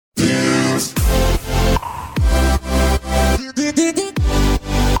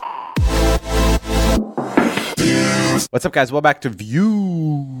What's up, guys? Welcome back to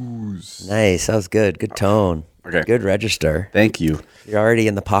Views. Nice. That was good. Good tone. Okay. Good register. Thank you. You're already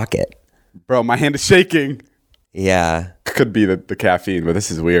in the pocket. Bro, my hand is shaking. Yeah. Could be the caffeine, but this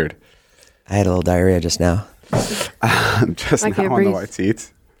is weird. I had a little diarrhea just now. Just now on the white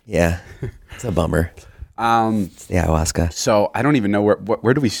seats. Yeah. It's a bummer. It's the ayahuasca. So I don't even know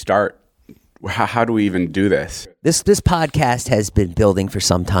where do we start? How do we even do this? This podcast has been building for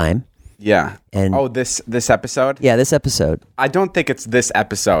some time. Yeah. And this episode? Yeah, this episode. I don't think it's this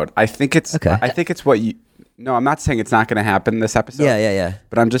episode. I think it's okay. I think it's what you. No, I'm not saying it's not going to happen this episode. Yeah.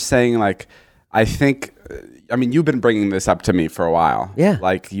 But I'm just saying, like, I think. I mean, you've been bringing this up to me for a while. Yeah.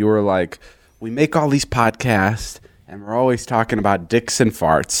 Like, you were like, we make all these podcasts, and we're always talking about dicks and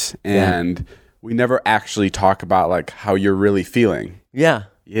farts, and we never actually talk about like how you're really feeling. Yeah.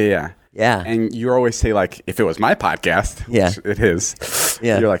 Yeah. Yeah. And you always say, like, if it was my podcast, which it is,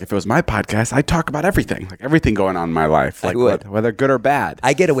 you're like, if it was my podcast, I'd talk about everything, like everything going on in my life, like whether good or bad.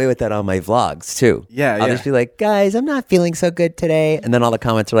 I get away with that on my vlogs too. Yeah, I'll just be like, guys, I'm not feeling so good today. And then all the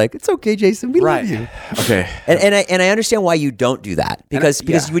comments are like, it's okay, Jason, we love you. Okay. And I understand why you don't do that. Because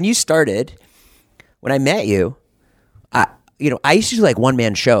when you started, when I met you, I used to do like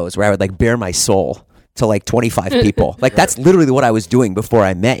one-man shows where I would like bare my soul to like 25 people. Like that's literally what I was doing before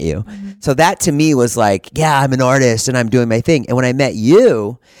I met you. So that to me was like, yeah, I'm an artist and I'm doing my thing. And when I met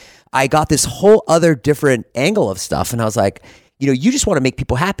you, I got this whole other different angle of stuff. And I was like, you just want to make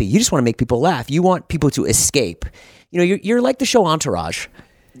people happy. You just want to make people laugh. You want people to escape. You're like the show Entourage.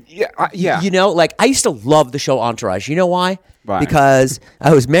 Yeah. Like I used to love the show Entourage. You know why? Why? Because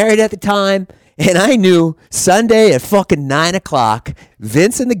I was married at the time. And I knew Sunday at fucking 9:00,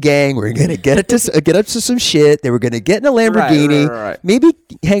 Vince and the gang were gonna get up to some shit. They were gonna get in a Lamborghini, right. maybe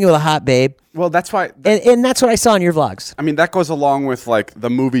hang with a hot babe. Well, that's why, and that's what I saw in your vlogs. I mean, that goes along with like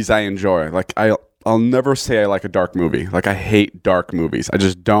the movies I enjoy. Like I'll never say I like a dark movie. Like I hate dark movies. I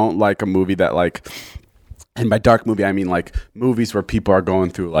just don't like a movie that like. And by dark movie, I mean like movies where people are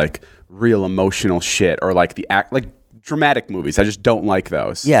going through like real emotional shit or like dramatic movies. I just don't like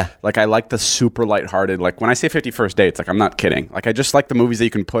those. Yeah. Like I like the super lighthearted, like when I say 50 First Dates, like I'm not kidding. Like I just like the movies that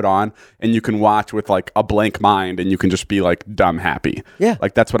you can put on and you can watch with like a blank mind and you can just be like dumb happy. Yeah.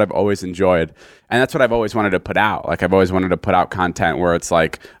 Like that's what I've always enjoyed. And that's what I've always wanted to put out. Like I've always wanted to put out content where it's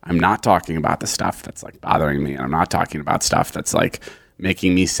like, I'm not talking about the stuff that's like bothering me. And I'm not talking about stuff that's like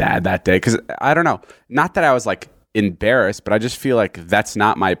making me sad that day. Cause I don't know, not that I was like embarrassed, but I just feel like that's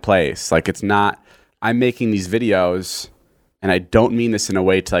not my place. Like it's not, I'm making these videos, and I don't mean this in a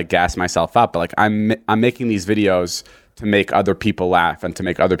way to like gas myself up, but like I'm making these videos to make other people laugh and to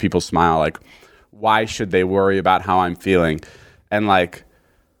make other people smile. Like, why should they worry about how I'm feeling? And like,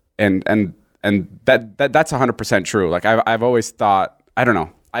 and that's 100% true. Like I've always thought, I don't know.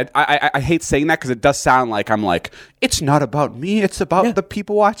 I hate saying that because it does sound like I'm like, it's not about me, it's about the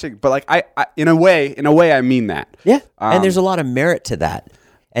people watching. But like I in a way I mean that. Yeah. And there's a lot of merit to that.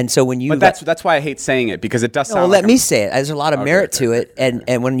 And so when you, but that's why I hate saying it because it does sound. Well, let me say it. There's a lot of merit to it,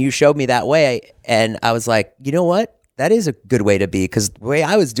 and when you showed me that way, and I was like, you know what, that is a good way to be because the way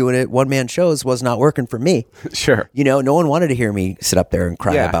I was doing it, one man shows was not working for me. Sure. No one wanted to hear me sit up there and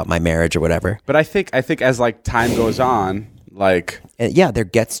cry about my marriage or whatever. But I think as like time goes on, like there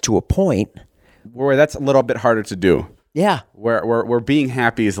gets to a point where that's a little bit harder to do. Yeah. Where being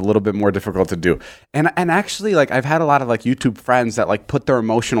happy is a little bit more difficult to do. And actually like I've had a lot of like YouTube friends that like put their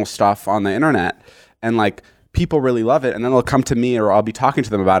emotional stuff on the internet and like people really love it and then they'll come to me or I'll be talking to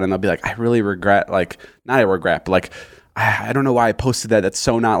them about it and they'll be like, I really regret, like not I regret, but like I don't know why I posted that. That's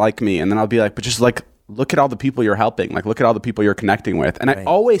so not like me. And then I'll be like, but just like look at all the people you're helping. Like look at all the people you're connecting with. And I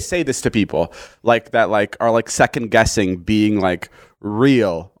always say this to people like that like are like second guessing being like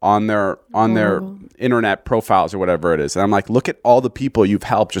real on their internet profiles or whatever it is. And I'm like, look at all the people you've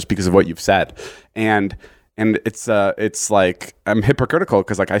helped just because of what you've said. And it's like I'm hypocritical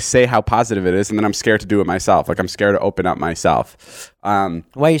because like I say how positive it is and then I'm scared to do it myself. Like I'm scared to open up myself. Why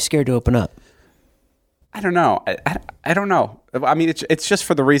are you scared to open up? I don't know. I don't know. I mean, it's just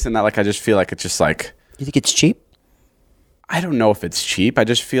for the reason that like I just feel like it's just like. You think it's cheap? I don't know if it's cheap. I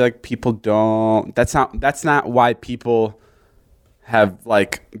just feel like people don't. That's not why people have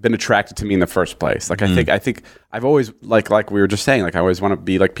like been attracted to me in the first place. Like I think I've always like we were just saying, like I always want to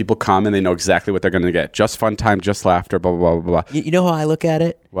be like people come and they know exactly what they're going to get. Just fun time, just laughter, blah blah blah blah. You know how I look at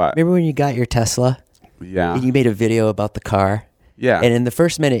it? What? Remember when you got your Tesla? Yeah. And you made a video about the car? Yeah. And in the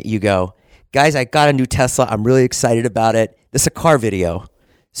first minute you go, guys, I got a new Tesla. I'm really excited about it. This is a car video.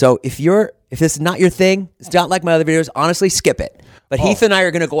 So if this is not your thing, it's not like my other videos, honestly, skip it. But Heath and I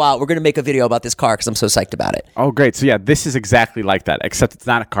are going to go out. We're going to make a video about this car because I'm so psyched about it. Oh, great. So yeah, this is exactly like that, except it's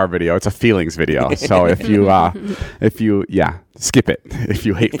not a car video. It's a feelings video. So if you skip it if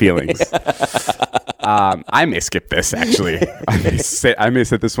you hate feelings. I may skip this actually. I may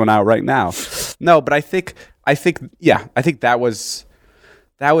set this one out right now. No, but I think that was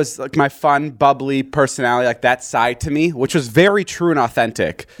like my fun, bubbly personality, like that side to me, which was very true and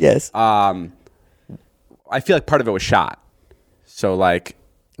authentic. Yes. I feel like part of it was shot. So like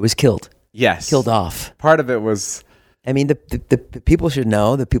it was killed. Yes. Killed off. Part of it was. I mean, the people should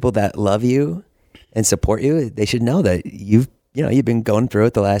know, the people that love you and support you, they should know that you've been going through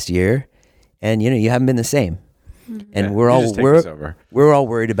it the last year, and you haven't been the same. And we're all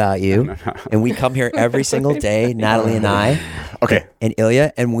worried about you. And we come here every single day, Natalie and I. Okay. And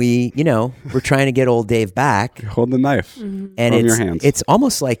Ilya, and we're trying to get old Dave back. Hold the knife. And from your hands. It's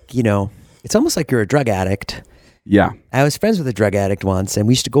almost like, you're a drug addict. Yeah. I was friends with a drug addict once, and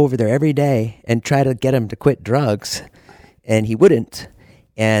we used to go over there every day and try to get him to quit drugs, and he wouldn't.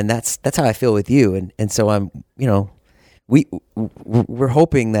 And that's how I feel with you. And so I'm, we're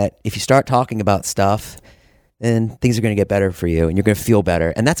hoping that if you start talking about stuff, then things are going to get better for you, and you're going to feel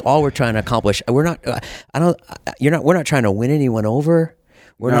better. And that's all we're trying to accomplish. We're not trying to win anyone over.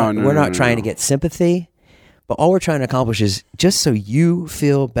 We're not trying to get sympathy. But all we're trying to accomplish is just so you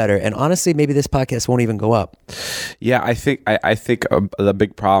feel better. And honestly, maybe this podcast won't even go up. Yeah, I think the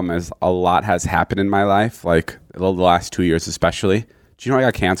big problem is a lot has happened in my life, like the last 2 years especially. Do you know I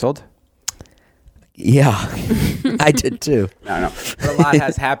got canceled? Yeah, I did too. No. But a lot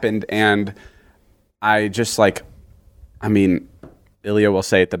has happened, and I just Ilya will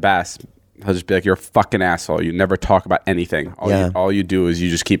say it the best. He'll just be like, "You're a fucking asshole. You never talk about anything. All you do is you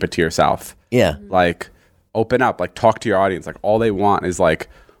just keep it to yourself." Yeah. Like, open up, like talk to your audience. Like all they want is like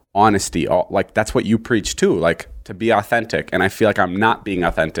honesty. Like that's what you preach too, like to be authentic. And I feel like I'm not being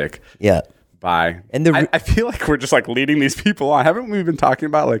authentic. Yeah. And I feel like we're just like leading these people on. Haven't we been talking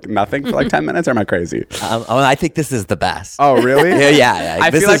about like nothing for like 10 minutes? Or am I crazy? I think this is the best. Oh, really? Yeah.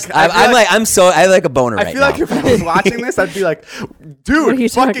 I feel like a boner right now. I feel like if I was watching this, I'd be like,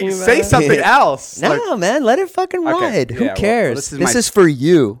 dude, fucking say something else. No, man, let it fucking ride. Who cares? Well, this is for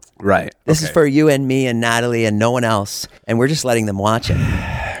you. Right. This is for you and me and Natalie and no one else. And we're just letting them watch it.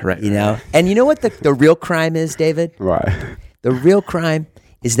 Right. And you know what the real crime is, David? Right. The real crime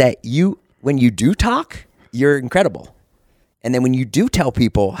is that when you do talk, you're incredible. And then when you do tell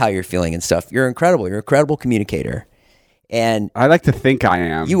people how you're feeling and stuff, you're incredible. You're an incredible communicator. And I like to think I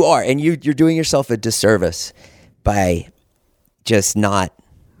am. You are. And you're doing yourself a disservice by just not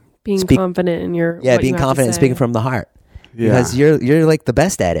being confident in your being confident and speaking from the heart. Yeah. Because you're like the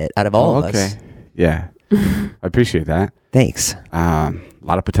best at it out of all of us. Yeah. I appreciate that. Thanks. A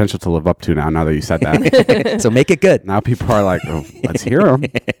lot of potential to live up to now that you said that. So make it good. Now people are like, oh, let's hear him.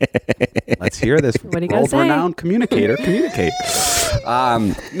 Let's hear this world-renowned communicator communicate.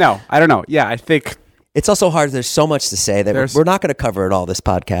 No, I don't know. Yeah, I think... It's also hard. There's so much to say that we're not going to cover it all this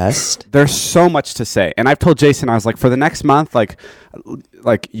podcast. There's so much to say. And I've told Jason, I was like, for the next month, like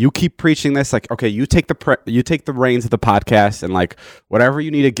you keep preaching this, like, okay, you take the reins of the podcast, and like whatever you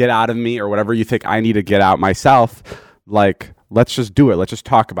need to get out of me or whatever you think I need to get out myself, like, let's just do it. Let's just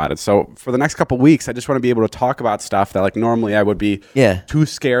talk about it. So for the next couple of weeks, I just want to be able to talk about stuff that like normally I would be too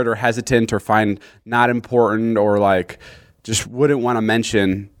scared or hesitant or find not important or like just wouldn't want to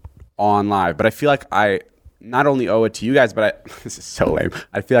mention on live. But I feel like I not only owe it to you guys, but this is so lame.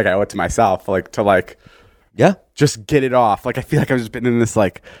 I feel like I owe it to myself, like to like, just get it off. Like I feel like I've just been in this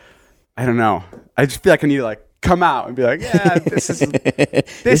like, I don't know. I just feel like I need to like come out and be like, yeah, this is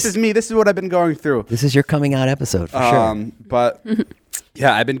me. This is what I've been going through. This is your coming out episode for sure. But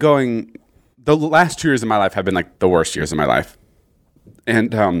yeah, I've been going. The last 2 years of my life have been like the worst years of my life,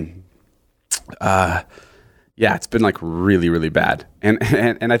 and yeah, it's been like really, really bad. And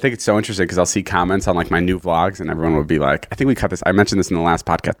I think it's so interesting because I'll see comments on like my new vlogs, and everyone would be like, I think we cut this. I mentioned this in the last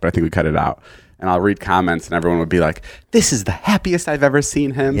podcast, but I think we cut it out. And I'll read comments, and everyone would be like, this is the happiest I've ever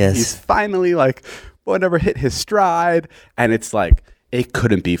seen him. Yes. He's finally like, whatever, hit his stride. And it's like, it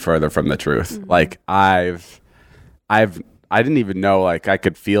couldn't be further from the truth. Mm-hmm. Like I didn't even know like I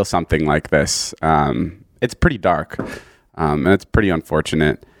could feel something like this. It's pretty dark, and it's pretty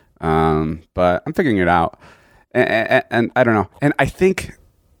unfortunate. But I'm figuring it out. And I don't know. And I think,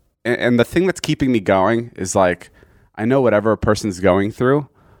 and the thing that's keeping me going is like, I know whatever a person's going through,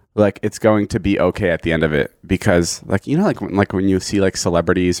 like it's going to be okay at the end of it, because like, you know, like when you see like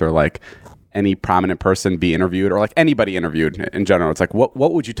celebrities or like any prominent person be interviewed or like anybody interviewed in general, it's like, what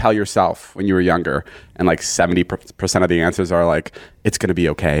would you tell yourself when you were younger? And like 70% of the answers are like, it's going to be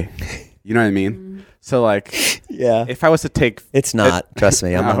okay. You know what I mean? So like, Yeah. if I was to take, It's not. Trust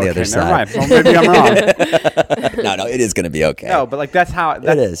me. I'm on the other Never side. mind. Well, maybe I'm wrong. No, it is going to be okay. No, but like that's how it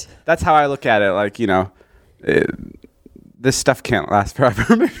is. That's how I look at it. Like, this stuff can't last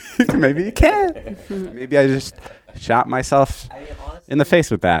forever. Maybe it can. Maybe I just shot myself in the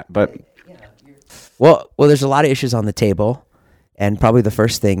face with that. But Well, there's a lot of issues on the table, and probably the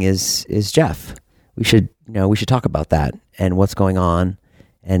first thing is Jeff. We should talk about that and what's going on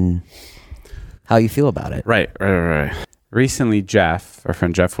and how you feel about it. Right. Recently, our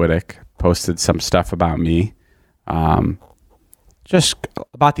friend Jeff Wittick, posted some stuff about me, just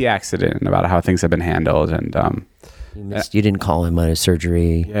about the accident and about how things have been handled, and You didn't call him on his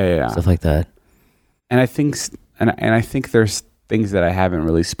surgery, stuff like that. And I think there's things that I haven't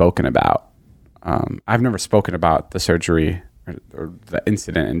really spoken about. I've never spoken about the surgery or the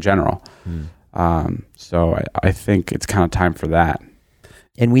incident in general. So I think it's kind of time for that.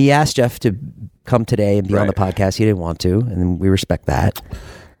 And we asked Jeff to come today and be on the podcast. He didn't want to, and we respect that.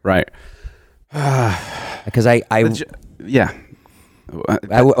 Right. Because I would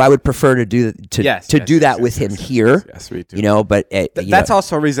prefer to do that with him here. Yes, me too. But that's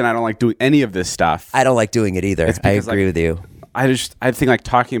also a reason I don't like doing any of this stuff. I don't like doing it either. I agree with you. I think like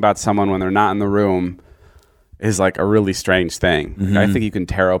talking about someone when they're not in the room is like a really strange thing. Mm-hmm. I think you can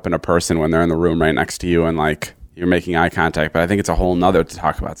tear open a person when they're in the room right next to you and like you're making eye contact, but I think it's a whole nother to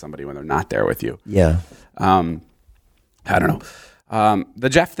talk about somebody when they're not there with you. Yeah. I don't know. The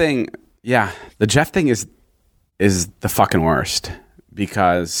Jeff thing is the fucking worst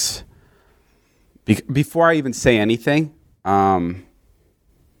because before I even say anything,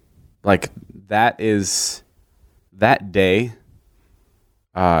 like that day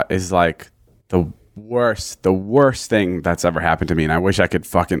is like the worst thing that's ever happened to me, and I wish I would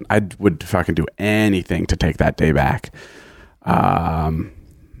fucking do anything to take that day back. My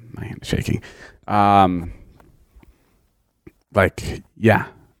hand is shaking. Like, yeah,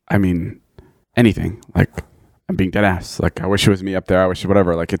 I mean, anything. Like, I'm being dead ass. Like, I wish it was me up there. I wish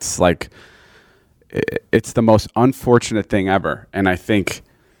whatever. Like, it's like, it's the most unfortunate thing ever. And I think,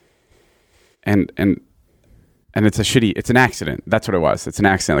 and it's it's an accident. That's what it was. It's an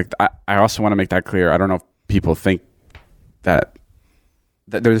accident. Like, I also want to make that clear. I don't know if people think that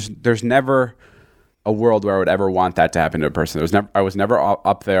there's never a world where I would ever want that to happen to a person. I was never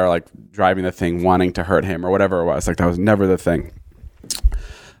up there like driving the thing wanting to hurt him or whatever it was. Like that was never the thing.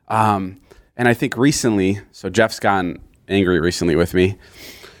 And I think recently, so Jeff's gotten angry recently with me,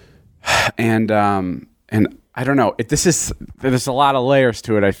 and I don't know. There's a lot of layers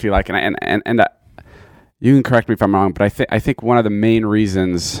to it. I feel like, and you can correct me if I'm wrong, but I think one of the main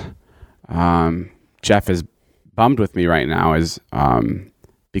reasons Jeff is bummed with me right now is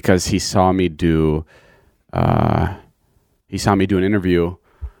because he saw me do an interview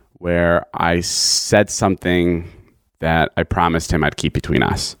where I said something that I promised him I'd keep between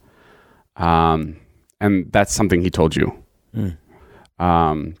us, and that's something he told you. Yeah.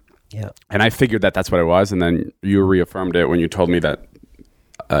 And I figured that's what it was, and then you reaffirmed it when you told me that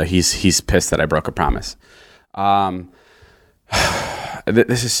he's pissed that I broke a promise.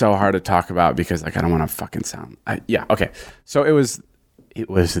 This is so hard to talk about because like I don't want to fucking sound. Okay. So it was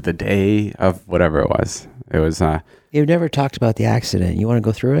the day of whatever it was. It was. You've never talked about the accident. You want to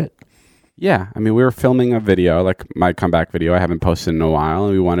go through it? Yeah. I mean, we were filming a video, like my comeback video. I haven't posted in a while,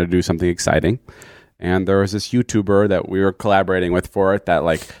 and we wanted to do something exciting. And there was this YouTuber that we were collaborating with for it that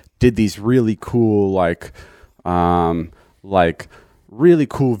like did these really cool like really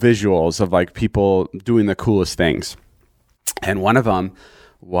cool visuals of like people doing the coolest things. And one of them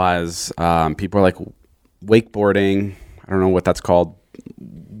was people were like wakeboarding. I don't know what that's called,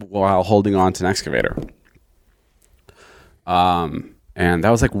 while holding on to an excavator. And that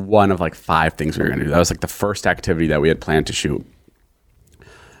was like one of like 5 things we were gonna do. That was like the first activity that we had planned to shoot.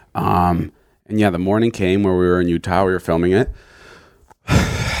 And yeah, the morning came where we were in Utah. We were filming it,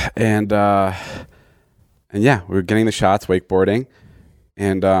 and yeah, we were getting the shots, wakeboarding,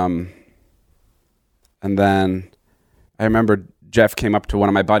 and then I remember Jeff came up to one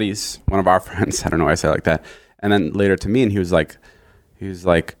of my buddies, one of our friends. I don't know why I say it like that. And then later to me, and he was like,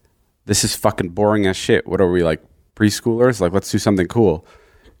 "This is fucking boring as shit. What are we, like preschoolers? Like, let's do something cool."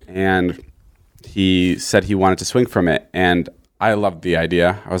 And he said he wanted to swing from it, and I loved the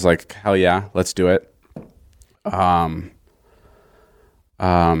idea. I was like, "Hell yeah, let's do it."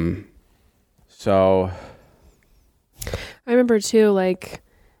 So I remember too, like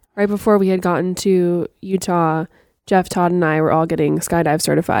right before we had gotten to Utah, Jeff, Todd, and I were all getting skydive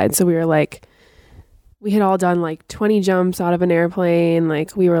certified. So we were like, we had all done like 20 jumps out of an airplane.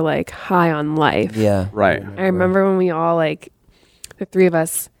 Like we were like high on life. Yeah. Right. I remember when we all like, the 3 of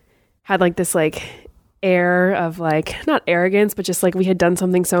us had like this like air of like, not arrogance, but just like we had done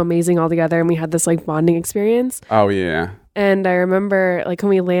something so amazing all together and we had this like bonding experience. Oh yeah. And I remember like when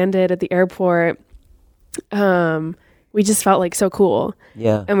we landed at the airport, we just felt like so cool.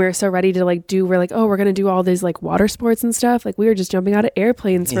 Yeah. And we were so ready to like we're like, oh, we're going to do all these like water sports and stuff. Like we were just jumping out of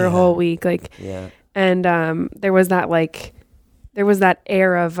airplanes for a whole week. Like, and there was that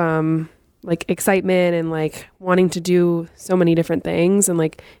air of like excitement and like wanting to do so many different things and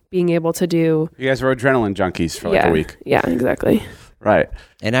like being able to do. You guys were adrenaline junkies for like a week. Yeah, exactly. Right.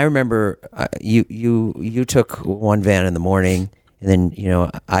 And I remember you took one van in the morning, and then, you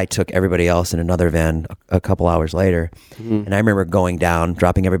know, I took everybody else in another van a couple hours later. Mm-hmm. And I remember going down,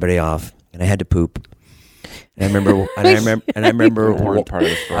 dropping everybody off, and I had to poop. And I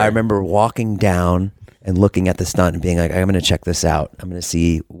remember walking down and looking at the stunt and being like, I'm going to check this out. I'm going to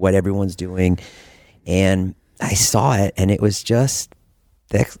see what everyone's doing. And I saw it, and it was just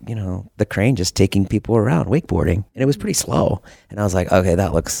the crane just taking people around wakeboarding, and it was pretty slow. And I was like, okay,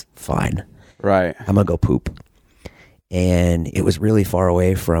 that looks fine. Right. I'm gonna go poop. And it was really far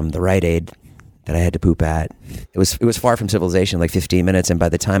away from the Rite Aid that I had to poop at. It was far from civilization, like 15 minutes. And by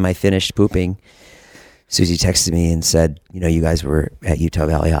the time I finished pooping, Susie texted me and said, you know, you guys were at Utah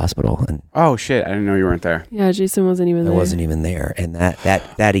Valley Hospital. And oh shit, I didn't know you weren't there. Yeah, Jason wasn't even there. I wasn't even there, and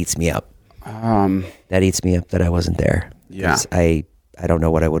that eats me up. That eats me up that I wasn't there. Yeah. I don't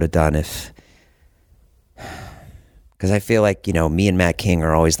know what I would have done because I feel like, you know, me and Matt King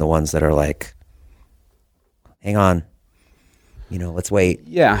are always the ones that are like, hang on, you know, let's wait.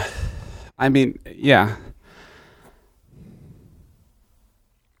 Yeah. I mean, yeah.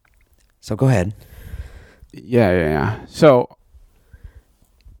 So go ahead. Yeah. So.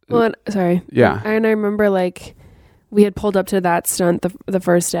 Well, sorry. Yeah. And I remember like we had pulled up to that stunt the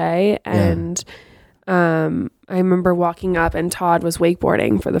first day, and I remember walking up and Todd was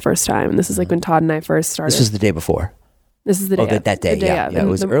wakeboarding for the first time. And this is like when Todd and I first started. This was the day before. This is the day. That day. Yeah. It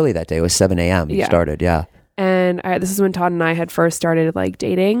was early that day. It was 7 a.m. You started. Yeah. And this is when Todd and I had first started like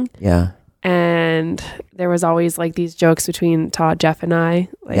dating. Yeah. And there was always like these jokes between Todd, Jeff, and I.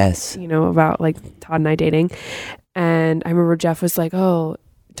 Like, yes. You know, about like Todd and I dating. And I remember Jeff was like, oh,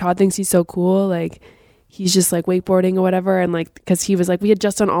 Todd thinks he's so cool. Like, he's just like wakeboarding or whatever. And like, because he was like, we had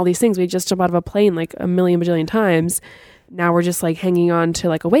just done all these things. We had just jumped out of a plane like a million bajillion times. Now we're just like hanging on to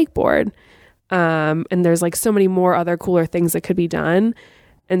like a wakeboard. And there's like so many more other cooler things that could be done.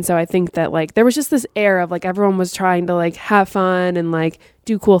 And so I think that like there was just this air of like everyone was trying to like have fun and like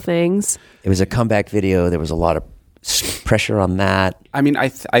do cool things. It was a comeback video. There was a lot of pressure on that. I mean, I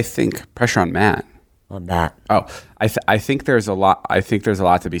think pressure on Matt. On that. Oh, I think there's a lot. I think there's a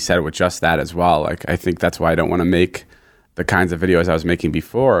lot to be said with just that as well. Like, I think that's why I don't want to make the kinds of videos I was making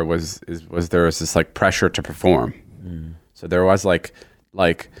before. Was there was this like pressure to perform. So there was like,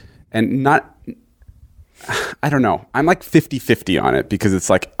 and not. I don't know. I'm like 50-50 on it, because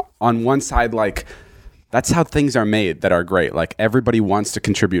it's like on one side, like that's how things are made that are great. Like everybody wants to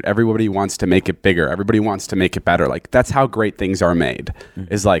contribute. Everybody wants to make it bigger. Everybody wants to make it better. Like that's how great things are made,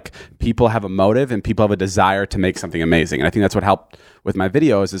 is like people have a motive and people have a desire to make something amazing. And I think that's what helped with my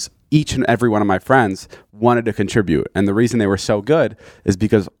videos, is each and every one of my friends wanted to contribute. And the reason they were so good is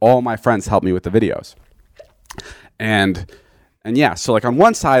because all my friends helped me with the videos. And yeah, so like on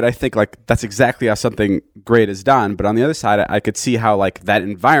one side, I think like that's exactly how something great is done. But on the other side, I could see how like that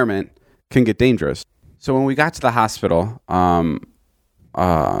environment can get dangerous. So when we got to the hospital,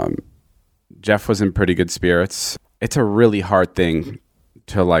 Jeff was in pretty good spirits. It's a really hard thing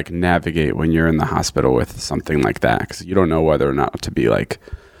to like navigate when you're in the hospital with something like that, because you don't know whether or not to be like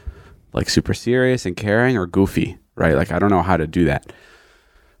super serious and caring or goofy, right? Like I don't know how to do that.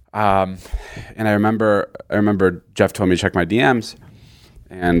 And I remember Jeff told me to check my DMs,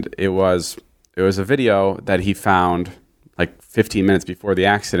 and it was a video that he found like 15 minutes before the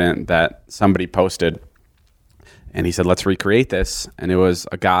accident that somebody posted, and he said, let's recreate this. And it was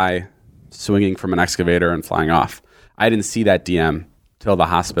a guy swinging from an excavator and flying off. I didn't see that DM till the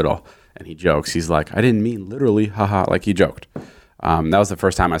hospital, and he jokes. He's like, I didn't mean literally, haha, like he joked. That was the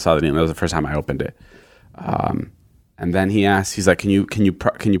first time I saw the DM. That was the first time I opened it. And then he asked, he's like, can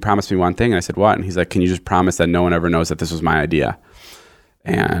you promise me one thing? And I said, what? And he's like, can you just promise that no one ever knows that this was my idea?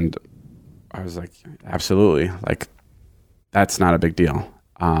 And I was like, absolutely. Like, that's not a big deal.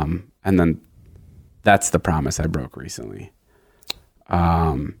 And then that's the promise I broke recently.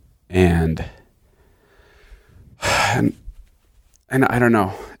 And I don't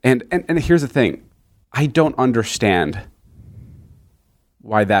know. And here's the thing. I don't understand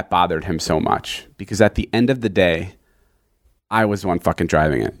why that bothered him so much, because at the end of the day, I was the one fucking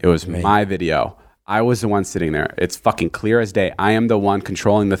driving it. It was my video. I was the one sitting there. It's fucking clear as day. I am the one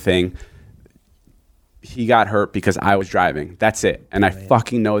controlling the thing. he got hurt because I was driving. That's it. And I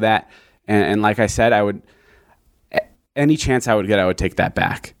fucking know that. And like I said, I would, any chance I would get, I would take that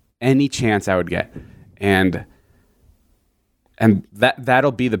back. Any chance I would get. And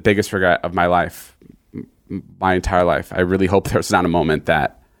that'll be the biggest regret of my life, my entire life. I really hope there's not a moment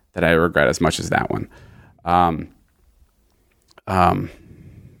that I regret as much as that one.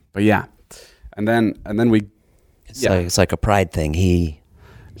 But yeah. And then we, it's like a pride thing. He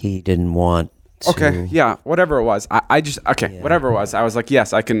didn't want to. Okay. Yeah. Whatever it was. Whatever it was. I was like,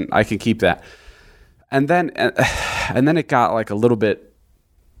 yes, I can keep that. And then it got like a little bit,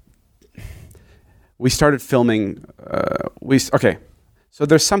 we started filming, so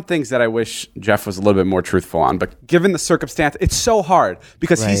there's some things that I wish Jeff was a little bit more truthful on, but given the circumstance, it's so hard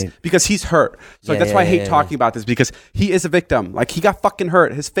because he's hurt. So that's why I hate talking about this, because he is a victim. Like, he got fucking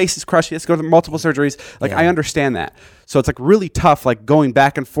hurt. His face is crushed. He has to go to multiple surgeries. Like, I understand that. So it's like really tough, like going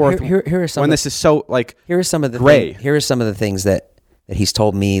back and forth here are some when this is so like here are some of the gray. Here are some of the things that he's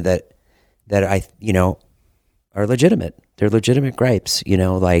told me that I, are legitimate. They're legitimate gripes,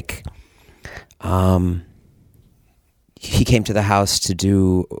 like, he came to the house to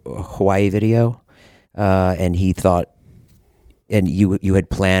do a Hawaii video, and he thought, and you had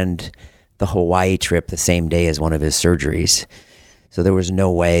planned the Hawaii trip the same day as one of his surgeries. So there was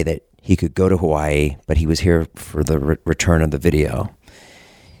no way that he could go to Hawaii, but he was here for the return of the video.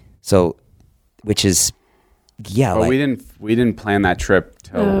 So, which is, But we didn't plan that trip.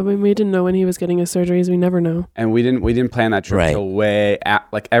 We didn't know when he was getting his surgeries. We never know. And we didn't plan that trip till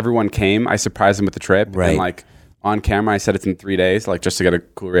like everyone came. I surprised him with the trip. Right. And like on camera, I said it's in 3 days, like just to get a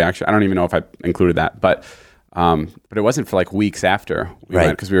cool reaction. I don't even know if I included that, but it wasn't for like weeks after we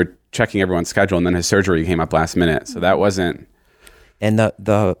went, because we were checking everyone's schedule, and then his surgery came up last minute. So that wasn't. And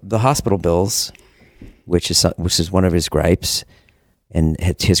the hospital bills, which is one of his gripes, and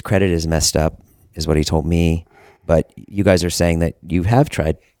his credit is messed up, is what he told me. But you guys are saying that you have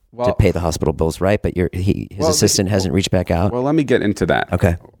tried to pay the hospital bills, right? But his assistant hasn't reached back out. Well, let me get into that.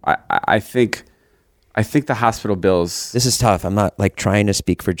 Okay. I think the hospital bills. This is tough. I'm not like trying to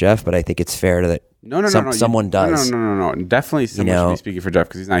speak for Jeff, but I think it's fair that someone does. No. Definitely someone should be speaking for Jeff,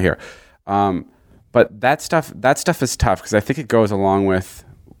 because he's not here. But that stuff is tough, because I think it goes along with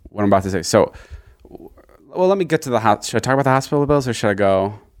what I'm about to say. So, well, let me get to the house. Should I talk about the hospital bills, or should I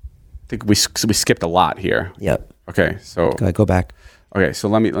go? I think we skipped a lot here. Yep. Okay, so go back. Okay, so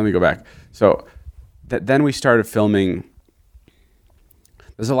let me go back. So then we started filming.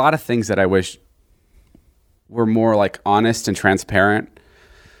 There's a lot of things that I wish were more like honest and transparent.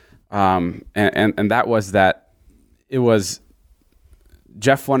 And that was that it was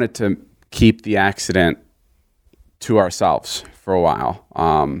Jeff wanted to keep the accident to ourselves for a while.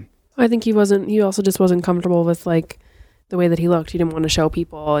 I think he also just wasn't comfortable with like the way that he looked. He didn't want to show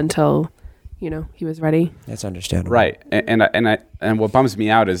people until, he was ready. That's understandable. Right. And what bums me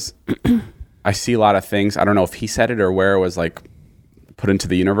out is I see a lot of things. I don't know if he said it or where it was like put into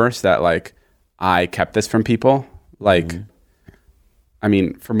the universe that like I kept this from people. Like, I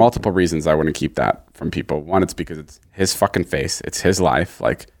mean, for multiple reasons, I wouldn't keep that from people. One, it's because it's his fucking face. It's his life.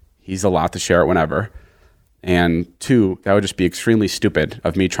 Like, he's allowed to share it whenever. And two, that would just be extremely stupid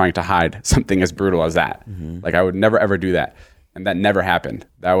of me trying to hide something as brutal as that. Like, I would never, ever do that. And that never happened.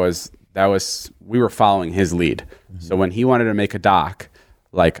 We were following his lead. So when he wanted to make a doc,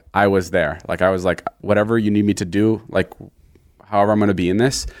 like, I was there. Like, I was like, whatever you need me to do, like, however I'm going to be in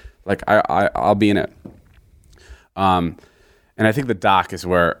this, like, I'll be in it. And I think the doc is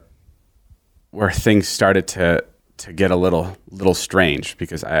where things started to get a little strange,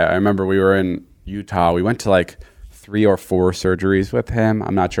 because I remember we were in Utah. We went to like 3 or 4 surgeries with him.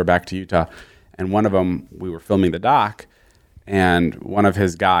 I'm not sure, back to Utah. And one of them, we were filming the doc, and one of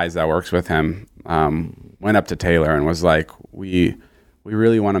his guys that works with him went up to Taylor and was like, we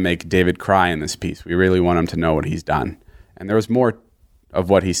really want to make David cry in this piece. We really want him to know what he's done. And there was more of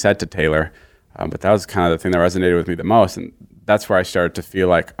what he said to Taylor, but that was kind of the thing that resonated with me the most. And that's where I started to feel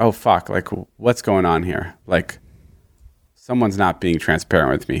like, oh, fuck, like, what's going on here? Like, someone's not being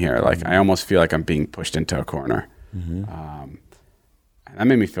transparent with me here. Like, I almost feel like I'm being pushed into a corner. And that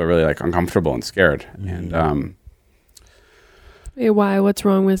made me feel really like uncomfortable and scared. And why? What's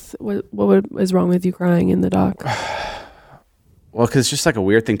wrong with what is wrong with you crying in the doc? Well, because it's just like a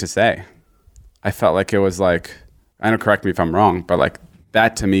weird thing to say. I felt like it was like, I don't, correct me if I'm wrong, but like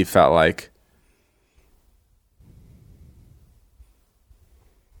that to me felt like,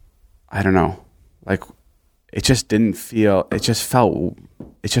 I don't know, like it just didn't feel, it just felt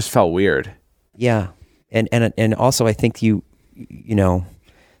weird. Yeah. And also I think you know,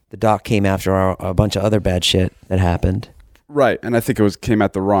 the doc came after a bunch of other bad shit that happened. Right. And I think it came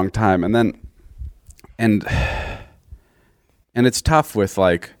at the wrong time. And and it's tough with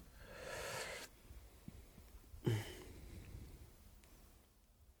like,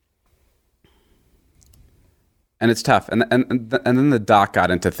 and it's tough. And then the doc got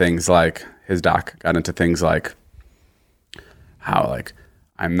into things like, his doc got into things like how like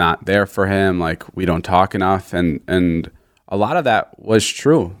I'm not there for him, like we don't talk enough, and a lot of that was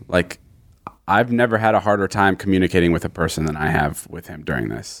true. Like I've never had a harder time communicating with a person than I have with him during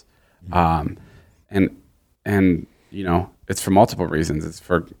this. And you know, it's for multiple reasons. It's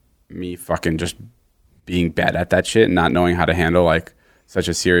for me fucking just being bad at that shit and not knowing how to handle like such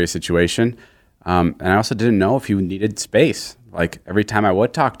a serious situation. And I also didn't know if he needed space. Like every time I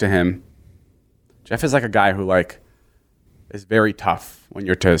would talk to him, Jeff is like a guy who like is very tough when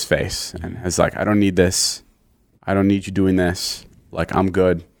you're to his face and is like, I don't need this. I don't need you doing this. Like, I'm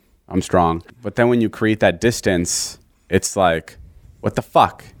good. I'm strong. But then when you create that distance, it's like, what the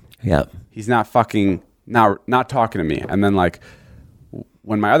fuck? Yeah. He's not fucking, not talking to me. And then like,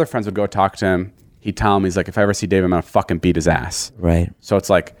 when my other friends would go talk to him, he'd tell him, he's like, if I ever see Dave, I'm going to fucking beat his ass. Right. So it's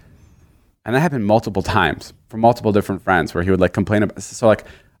like, and that happened multiple times for multiple different friends where he would like complain about, so like,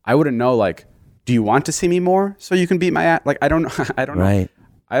 I wouldn't know, like, do you want to see me more so you can beat my ass? Like, I don't know. Right.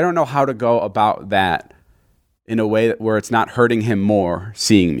 I don't know how to go about that in a way where it's not hurting him more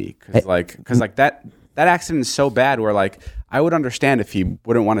seeing me. Cause that accident is so bad where like, I would understand if he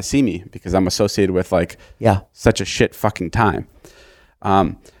wouldn't want to see me because I'm associated with like, such a shit fucking time.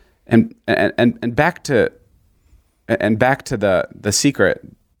 And back to the secret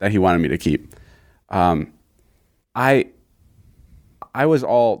that he wanted me to keep. I was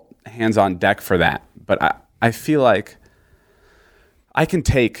all hands on deck for that, but I feel like I can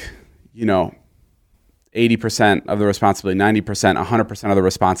take, 80% of the responsibility, 90%, 100% of the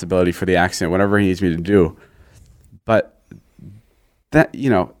responsibility for the accident, whatever he needs me to do. But that,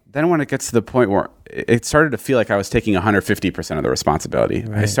 then when it gets to the point where it started to feel like I was taking 150% of the responsibility,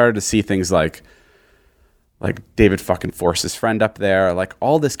 right. I started to see things like David fucking forced his friend up there, like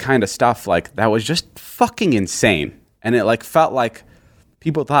all this kind of stuff, like that was just fucking insane. And it like felt like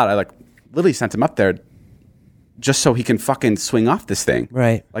people thought I like literally sent him up there just so he can fucking swing off this thing.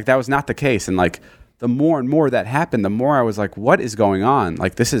 Right. Like that was not the case. And like the more and more that happened, the more I was like, what is going on?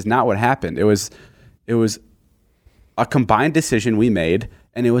 Like this is not what happened. It was a combined decision we made,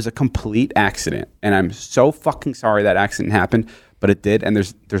 and it was a complete accident. And I'm so fucking sorry that accident happened, but it did, and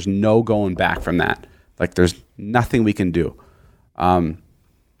there's no going back from that. Like there's nothing we can do. And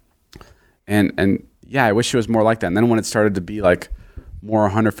yeah, I wish it was more like that. And then when it started to be like more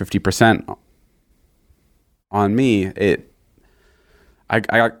 150% on me,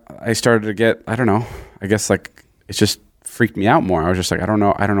 I started to get, I don't know, I guess like it just freaked me out more. I was just like, I don't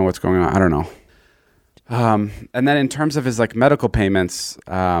know what's going on. I don't know. And then in terms of his like medical payments,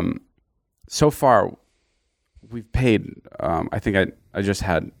 so far we've paid, I think I just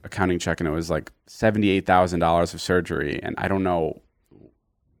had accounting check and it was like $78,000 of surgery. And I don't know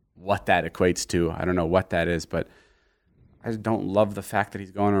what that equates to. I don't know what that is, but I don't love the fact that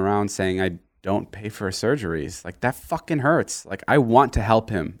he's going around saying I don't pay for surgeries. Like that fucking hurts. Like I want to help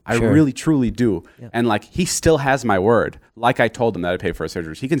him. I really, truly do. Yeah. And like, he still has my word. Like I told him that I pay for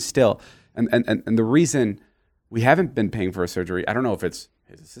surgeries. He can still, and the reason we haven't been paying for a surgery, I don't know if it's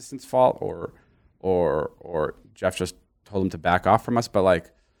his assistant's fault or Jeff just told him to back off from us, but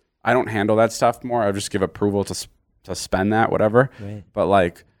like, I don't handle that stuff more. I just give approval to spend that, whatever. Right. But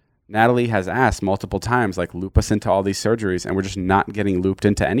like, Natalie has asked multiple times, like, loop us into all these surgeries, and we're just not getting looped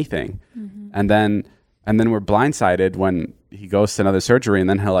into anything. Mm-hmm. And then we're blindsided when he goes to another surgery, and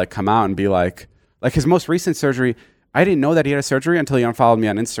then he'll like come out and be like his most recent surgery, I didn't know that he had a surgery until he unfollowed me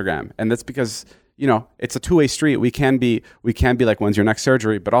on Instagram. And that's because, it's a two-way street. We can be like, when's your next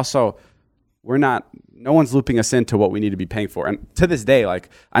surgery? But also no one's looping us into what we need to be paying for. And to this day, like,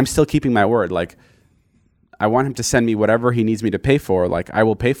 I'm still keeping my word. Like, I want him to send me whatever he needs me to pay for. Like, I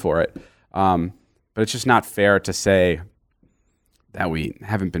will pay for it. But it's just not fair to say that we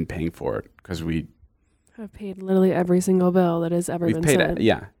haven't been paying for it because we have paid literally every single bill that has ever been sent.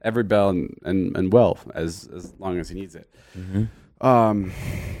 Yeah, every bill and well, as long as he needs it. Mm-hmm.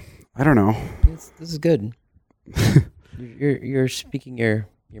 I don't know. This is good. You're speaking your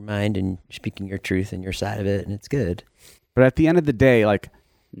mind and speaking your truth and your side of it, and it's good. But at the end of the day, like,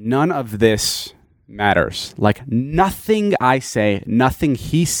 none of this matters. Like, nothing I say, nothing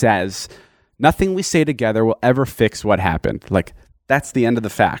he says, nothing we say together will ever fix what happened. Like, that's the end of the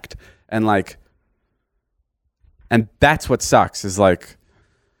fact. And like, and that's what sucks is like,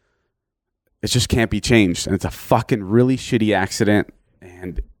 it just can't be changed. And it's a fucking really shitty accident.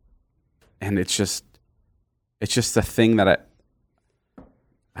 And it's just a thing that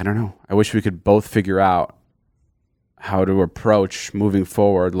I don't know. I wish we could both figure out how to approach moving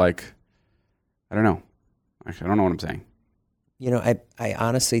forward. Like, I don't know. Actually, I don't know what I'm saying. You know, I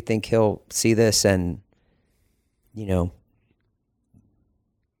honestly think he'll see this and, you know,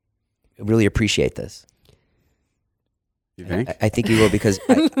 really appreciate this. You think? I think he will, because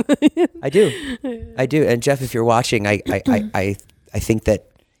I do. And Jeff, if you're watching, I think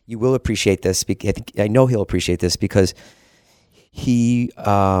that you will appreciate this. I know he'll appreciate this because he,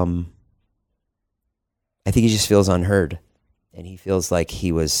 I think he just feels unheard, and he feels like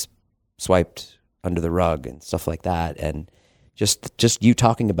he was swiped under the rug and stuff like that. And just you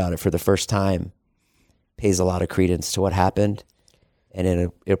talking about it for the first time pays a lot of credence to what happened, and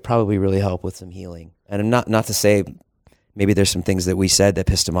it'll probably really help with some healing. And not to say maybe there's some things that we said that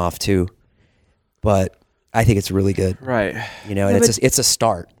pissed him off too, but I think it's really good. Right. You know, and it's a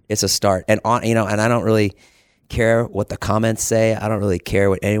start. It's a start. And and I don't really care what the comments say. I don't really care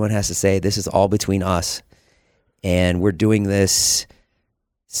what anyone has to say. This is all between us. And we're doing this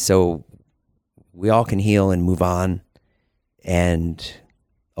so we all can heal and move on, and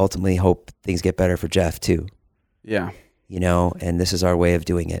ultimately hope things get better for Jeff too. Yeah. You know, and this is our way of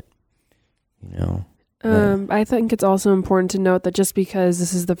doing it. You know. I think it's also important to note that just because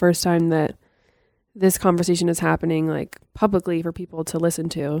this is the first time that this conversation is happening, like, publicly for people to listen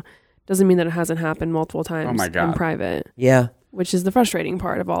to, doesn't mean that it hasn't happened multiple times in private. Yeah. Which is the frustrating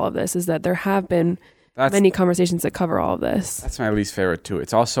part of all of this, is that there have been many conversations that cover all of this. That's my least favorite too.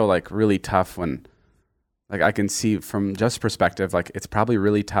 It's also like really tough when, like, I can see from Jeff's perspective, like, it's probably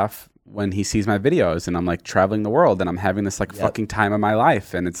really tough when he sees my videos and I'm like traveling the world and I'm having this like fucking time of my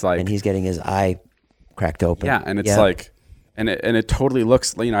life, and it's like, and he's getting his eye cracked open. Yeah, and it's like, and it totally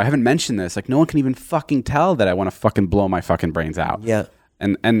looks, you know, I haven't mentioned this, like, no one can even fucking tell that I want to fucking blow my fucking brains out. Yeah.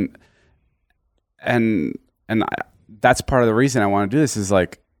 And that's part of the reason I want to do this, is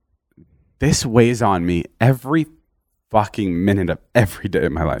like, this weighs on me every fucking minute of every day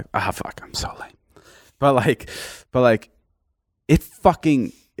of my life. Fuck, I'm so lame. But like,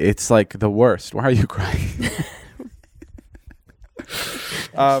 it's like the worst. Why are you crying?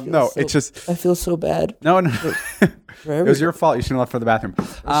 No, it's just, I feel so bad. No. It was your fault. You shouldn't have left for the bathroom.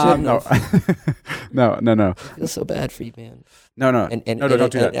 No. I feel so bad for you, man. No. No,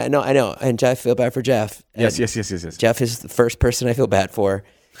 don't do that. I know. And I feel bad for Jeff. Yes. Jeff is the first person I feel bad for.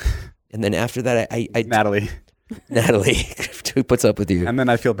 And then after that, I Natalie, who puts up with you. And then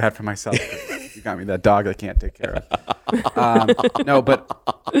I feel bad for myself. You got me that dog I can't take care of. No, but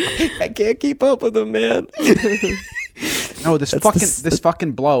I can't keep up with him, man. No, this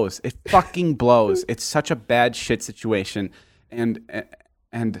fucking blows. It fucking blows. It's such a bad shit situation, and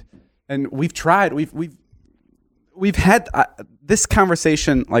we've tried. We've had this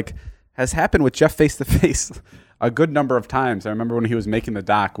conversation, like, has happened with Jeff face to face a good number of times. I remember when he was making the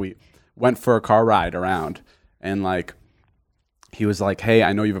doc, we went for a car ride around, and like, he was like, "Hey,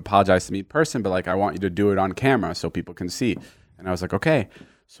 I know you've apologized to me in person, but like, I want you to do it on camera so people can see." And I was like, "Okay."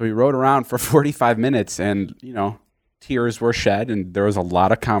 So we rode around for 45 minutes, and you know, tears were shed, and there was a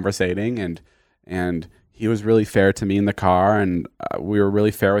lot of conversating, and he was really fair to me in the car, and we were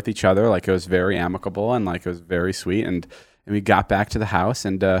really fair with each other. Like, it was very amicable, and like, it was very sweet. And we got back to the house,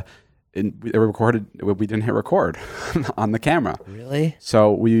 and we didn't hit record on the camera. Really?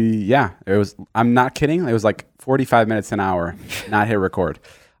 So it was, I'm not kidding, it was like 45 minutes an hour, not hit record.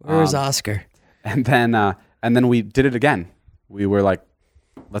 Where's Oscar? And then we did it again. We were like,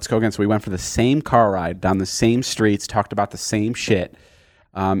 let's go again. So we went for the same car ride down the same streets, talked about the same shit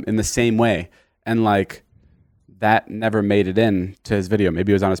in the same way. And like, that never made it in to his video.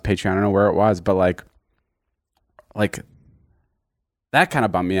 Maybe it was on his Patreon. I don't know where it was, but like that kind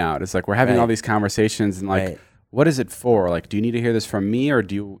of bummed me out. It's like, we're having all these conversations, and like, what is it for? Like, do you need to hear this from me, or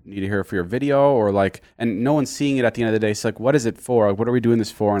do you need to hear it for your video? Or like, and no one's seeing it at the end of the day. So like, what is it for? Like, what are we doing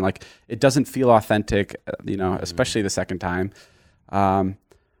this for? And like, it doesn't feel authentic, you know, especially the second time. So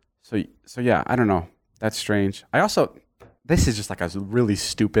yeah, I don't know. That's strange. I also, this is just like a really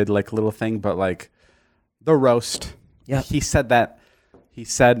stupid, like, little thing, but like, the roast. Yeah. Jeff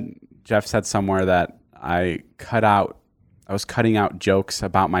said somewhere that I was cutting out jokes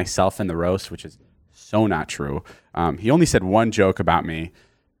about myself in the roast, which is so not true. He only said one joke about me,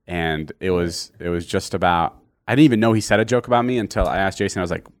 and it was just about, I didn't even know he said a joke about me until I asked Jason. I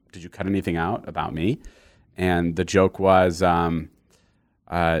was like, "Did you cut anything out about me?" And the joke was, David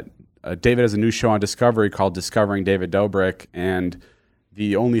has a new show on Discovery called Discovering David Dobrik, and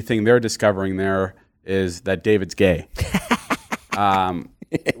the only thing they're discovering there is that David's gay.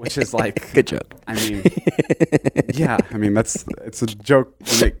 which is like good joke. I mean, yeah, I mean it's a joke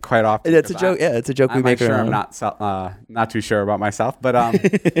we make quite often. That's a joke. Yeah, it's a joke we make. I'm sure I'm not too sure about myself, but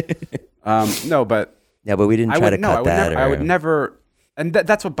no, but yeah, but we didn't try to cut that. I would never, and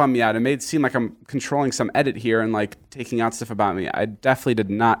that's what bummed me out. It made it seem like I'm controlling some edit here and like taking out stuff about me. I definitely did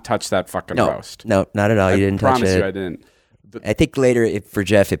not touch that fucking roast. No, not at all. You didn't touch it. I promise you, I didn't. I think later for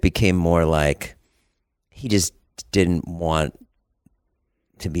Jeff, it became more like he just didn't want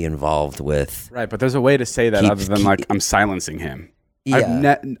to be involved with. Right, but there's a way to say that other than like I'm silencing him.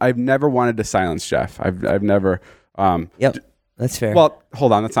 Yeah. I've never wanted to silence Jeff. I've never. Yep, that's fair. Well,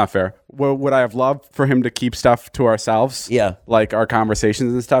 hold on, that's not fair. Would I have loved for him to keep stuff to ourselves? Yeah, like our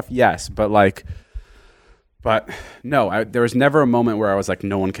conversations and stuff. Yes, but no. There was never a moment where I was like,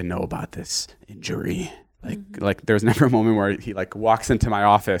 no one can know about this injury. Like there was never a moment where he like walks into my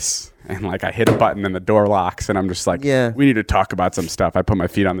office and like I hit a button and the door locks and I'm just like, we need to talk about some stuff. I put my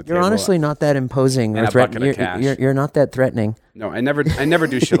feet on the table. You're honestly not that imposing or threatening. You're not that threatening. No, I never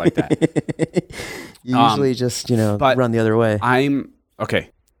do shit like that. You usually just run the other way. I'm okay.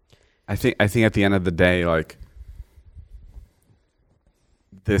 I think at the end of the day, like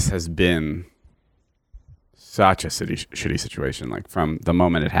this has been such a shitty situation, like from the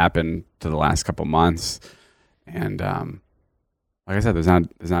moment it happened to the last couple months. And like I said, there's not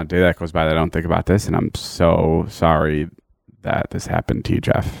a day that goes by that I don't think about this. And I'm so sorry that this happened to you,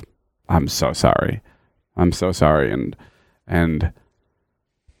 Jeff. I'm so sorry. I'm so sorry. And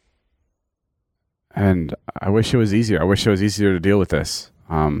I wish it was easier. I wish it was easier to deal with this.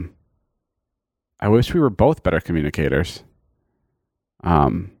 I wish we were both better communicators.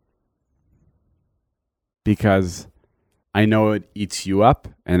 Because I know it eats you up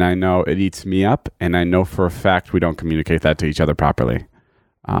and I know it eats me up and I know for a fact we don't communicate that to each other properly.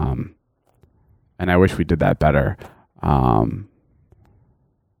 And I wish we did that better. And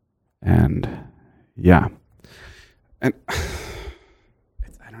yeah. And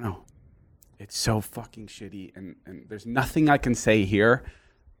I don't know. It's so fucking shitty and there's nothing I can say here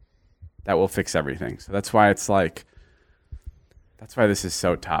that will fix everything. So that's why it's like, that's why this is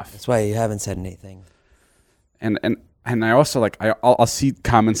so tough. That's why you haven't said anything. And I also like I'll see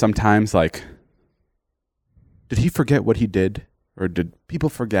comments sometimes like, did he forget what he did, or did people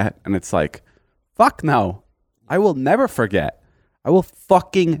forget? And it's like, fuck no, I will never forget. I will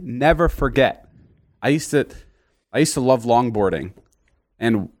fucking never forget. I used to love longboarding,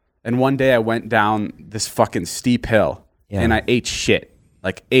 and one day I went down this fucking steep hill and I ate shit,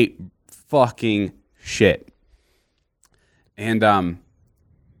 like ate fucking shit, and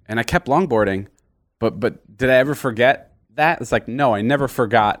I kept longboarding. But did I ever forget that? It's like, no, I never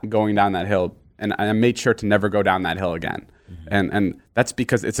forgot going down that hill. And I made sure to never go down that hill again. Mm-hmm. And that's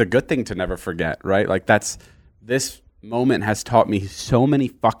because it's a good thing to never forget, right? Like this moment has taught me so many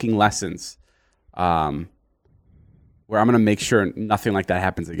fucking lessons where I'm going to make sure nothing like that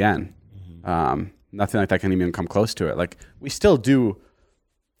happens again. Mm-hmm. Nothing like that can even come close to it. Like we still do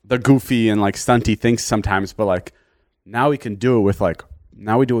the goofy and like stunty things sometimes, but like now we can do it with like,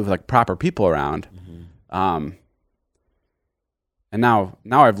 proper people around. Mm-hmm. And now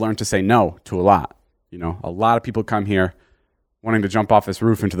I've learned to say no to a lot. You know, a lot of people come here wanting to jump off this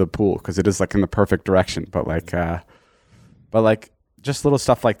roof into the pool because it is like in the perfect direction. But like just little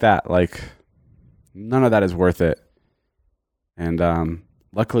stuff like that, like none of that is worth it. And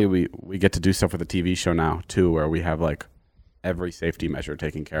luckily we get to do stuff with a TV show now too, where we have like every safety measure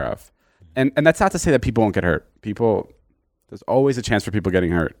taken care of. And that's not to say that people won't get hurt. There's always a chance for people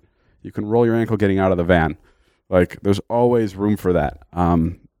getting hurt. You can roll your ankle getting out of the van. Like, there's always room for that.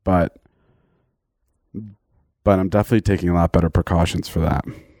 But I'm definitely taking a lot better precautions for that.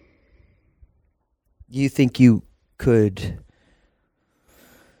 Do you think you could...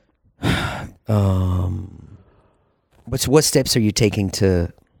 what steps are you taking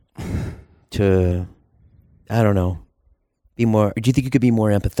to I don't know, be more... Do you think you could be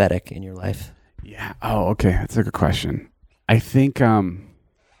more empathetic in your life? Yeah. Oh, okay. That's a good question. I think...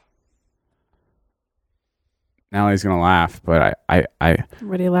 Natalie's gonna laugh, but I'm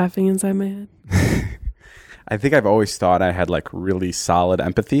already laughing inside my head. I think I've always thought I had like really solid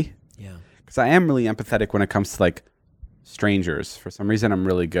empathy. Yeah. Because I am really empathetic when it comes to like strangers. For some reason, I'm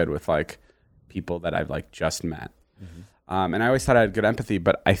really good with like people that I've like just met. Mm-hmm. And I always thought I had good empathy,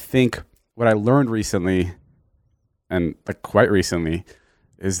 but I think what I learned recently, and like quite recently,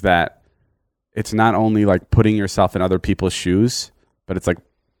 is that it's not only like putting yourself in other people's shoes, but it's like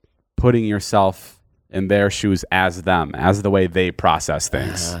putting yourself in their shoes as them, as the way they process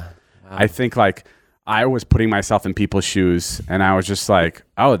things. Wow. I think like I was putting myself in people's shoes and I was just like,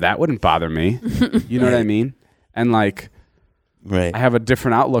 oh, that wouldn't bother me. You know what I mean? And like, Right. I have a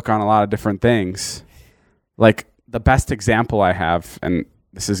different outlook on a lot of different things. Like the best example I have, and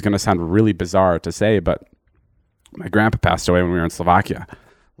this is going to sound really bizarre to say, but my grandpa passed away when we were in Slovakia.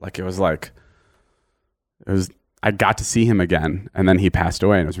 Like I got to see him again, and then he passed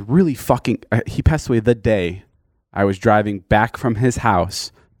away, and it was really he passed away the day I was driving back from his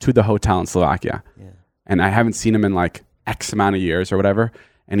house to the hotel in Slovakia. Yeah. And I haven't seen him in like X amount of years or whatever.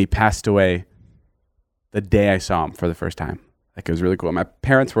 And he passed away the day I saw him for the first time. Like, it was really cool. My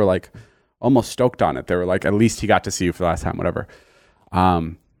parents were like almost stoked on it. They were like, at least he got to see you for the last time, whatever.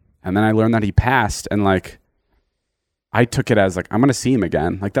 And then I learned that he passed, and like, I took it as like, I'm going to see him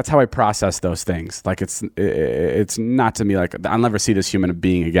again. Like, that's how I process those things. Like, it's not to me like, I'll never see this human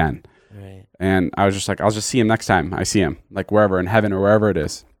being again. Right. And I was just like, I'll just see him next time I see him, like wherever, in heaven or wherever it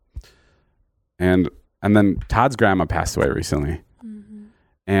is. And then Todd's grandma passed away recently. Mm-hmm.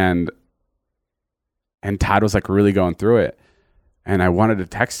 And Todd was like really going through it. And I wanted to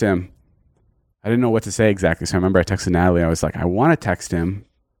text him. I didn't know what to say exactly. So I remember I texted Natalie. I was like, I want to text him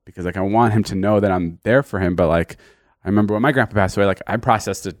because like I want him to know that I'm there for him. But like, I remember when my grandpa passed away, like I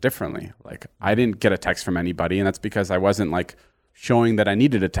processed it differently. Like I didn't get a text from anybody. And that's because I wasn't like showing that I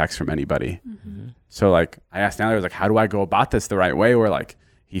needed a text from anybody. Mm-hmm. So like I asked Natalie, I was like, how do I go about this the right way where like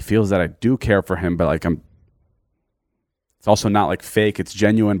he feels that I do care for him, but like it's also not like fake, it's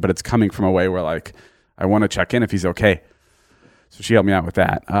genuine, but it's coming from a way where like I want to check in if he's okay. So she helped me out with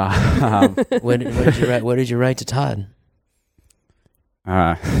that. What did you write to Todd?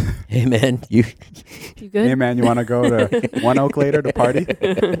 Hey man, you good? Hey man, you want to go to One Oak later to party?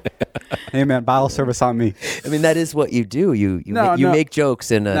 Hey man, bottle service on me. I mean, that is what you do. You make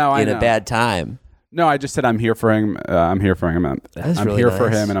jokes in a bad time. No, I just said I'm here for him. I'm here for him. I'm really here nice. for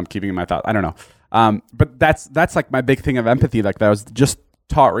him, and I'm keeping in my thoughts. I don't know. But that's like my big thing of empathy. Like that I was just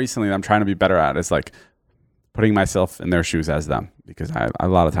taught recently that I'm trying to be better at is like putting myself in their shoes as them. Because a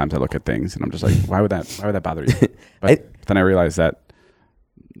lot of times I look at things and I'm just like, why would that bother you? But then I realized that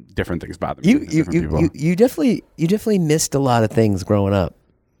different things bother me. You definitely missed a lot of things growing up.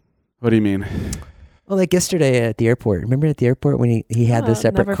 What do you mean? Well, like yesterday at the airport. Remember at the airport when he had the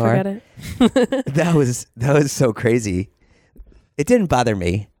separate never car? Forget it. That was so crazy. It didn't bother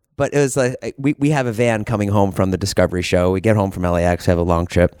me, but it was like we have a van coming home from the Discovery show. We get home from LAX, have a long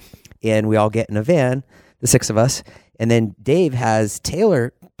trip, and we all get in a van, the six of us, and then Dave has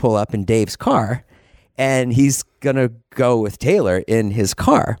Taylor pull up in Dave's car, and he's gonna go with Taylor in his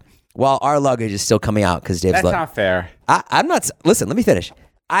car while our luggage is still coming out because Dave's That's not fair. I'm not. Listen, let me finish.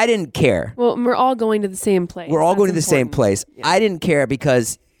 I didn't care. Well, we're all going to the same place. We're all going to the same place. Yeah. I didn't care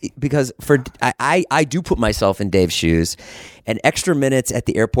because I do put myself in Dave's shoes, and extra minutes at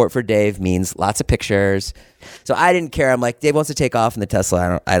the airport for Dave means lots of pictures. So I didn't care. I'm like, Dave wants to take off in the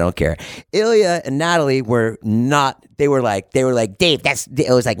Tesla. I don't care. Ilya and Natalie were not. They were like, Dave.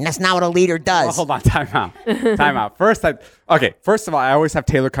 It was like that's not what a leader does. Well, hold on, time out. First of all, I always have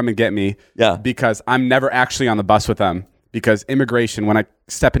Taylor come and get me. Yeah. Because I'm never actually on the bus with them. Because immigration, when I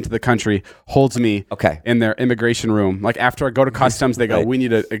step into the country, holds me in their immigration room. Like after I go to customs, they go, right. We need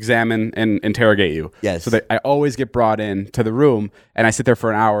to examine and interrogate you. Yes. So I always get brought in to the room, and I sit there for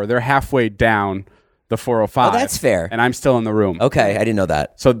an hour. They're halfway down the 405. Oh, that's fair. And I'm still in the room. Okay, I didn't know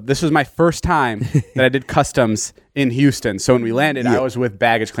that. So this was my first time that I did customs in Houston. So when we landed, I was with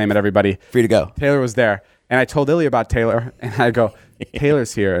baggage claim and everybody. Free to go. Taylor was there. And I told Ilya about Taylor, and I go,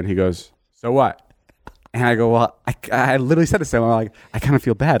 Taylor's here. And he goes, so what? And I go, well, I literally said this to him. I'm like, I kind of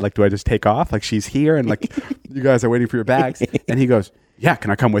feel bad. Like, do I just take off? Like, she's here, and like, you guys are waiting for your bags. And he goes, yeah,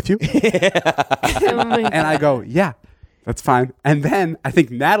 can I come with you? And I go, yeah, that's fine. And then I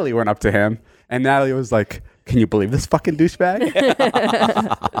think Natalie went up to him, and Natalie was like, can you believe this fucking douchebag?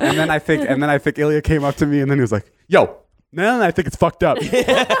 and then I think Ilya came up to me, and then he was like, yo, I think it's fucked up.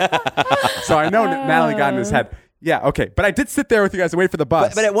 So I know Natalie got in his head. Yeah, okay. But I did sit there with you guys and wait for the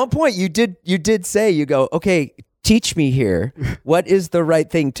bus. But at one point you did say, you go, okay, teach me here. What is the right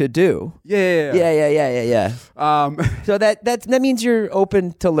thing to do? Yeah. So that means you're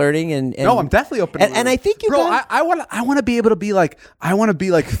open to learning and no, I'm definitely open to learning. And I think I want to be able to be like, I want to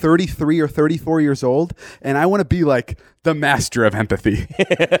be like 33 or 34 years old, and I want to be like the master of empathy.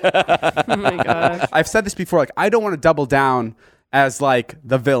 Oh my gosh. I've said this before, like I don't want to double down as like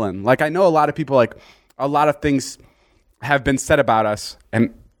the villain. Like I know a lot of people, like a lot of things have been said about us,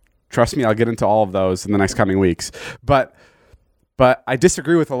 and trust me, I'll get into all of those in the next coming weeks. But I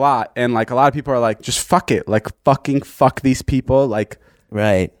disagree with a lot, and like a lot of people are like, just fuck it, like fucking fuck these people, like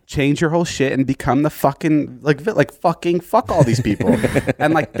right, change your whole shit and become the fucking like fucking fuck all these people.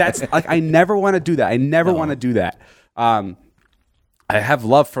 And like that's like I never want to do that. I never want to do that. I I have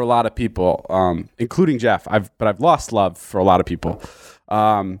love for a lot of people, including Jeff. I've lost love for a lot of people.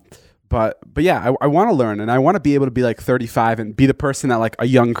 But yeah, I want to learn, and I want to be able to be like 35 and be the person that like a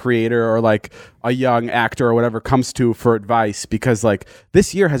young creator or like a young actor or whatever comes to for advice, because like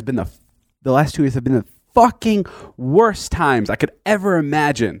this year has been the last 2 years have been the fucking worst times I could ever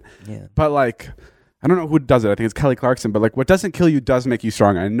imagine. Yeah. But like, I don't know who does it. I think it's Kelly Clarkson, but like what doesn't kill you does make you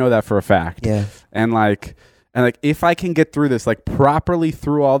stronger. I know that for a fact. Yeah. And like if I can get through this, like properly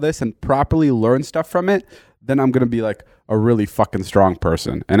through all this and properly learn stuff from it, then I'm going to be like a really fucking strong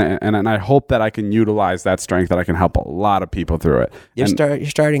person. And I hope that I can utilize that strength, that I can help a lot of people through it. You're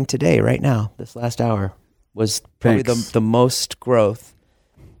starting today, right now. This last hour was probably the most growth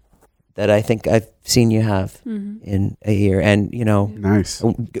that I think I've seen you have in a year. And, you know, nice.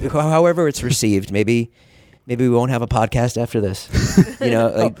 However it's received, maybe we won't have a podcast after this. You know,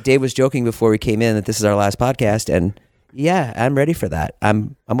 like Dave was joking before we came in that this is our last podcast, and yeah, I'm ready for that.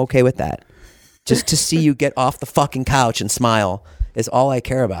 I'm okay with that. Just to see you get off the fucking couch and smile is all I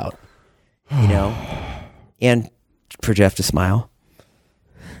care about. You know, and for Jeff to smile.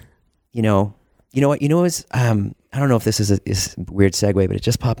 You know what? Is I don't know if this is a weird segue, but it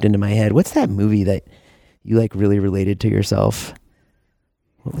just popped into my head. What's that movie that you like really related to yourself?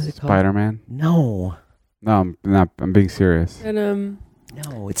 What was it called? Spider-Man? No, I'm not. I'm being serious. And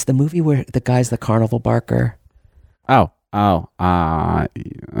no, it's the movie where the guy's the carnival barker. Oh my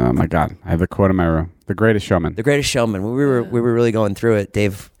God! I have the quote in my room. The Greatest Showman. The Greatest Showman. When we were really going through it,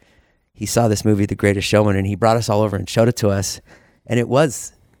 Dave, he saw this movie, The Greatest Showman, and he brought us all over and showed it to us, and it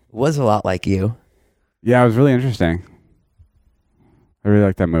was a lot like you. Yeah, it was really interesting. I really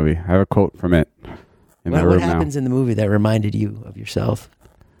like that movie. I have a quote from it in my room now. What happens in the movie that reminded you of yourself?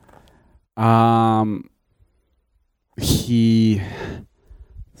 So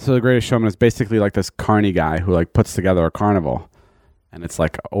The Greatest Showman is basically like this carny guy who like puts together a carnival, and it's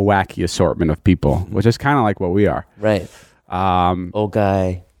like a wacky assortment of people, which is kind of like what we are. Right. Old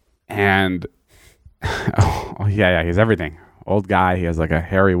guy. And yeah, he's everything. Old guy. He has like a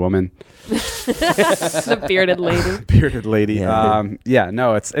hairy woman. The bearded lady. Bearded lady. Yeah.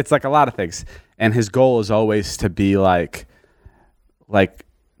 No, it's like a lot of things. And his goal is always to be like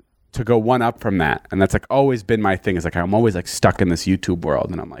to go one up from that. And that's like always been my thing. Is like I'm always like stuck in this YouTube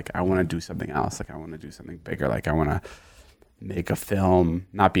world, and I'm like, I want to do something else. Like I want to do something bigger. Like I want to make a film,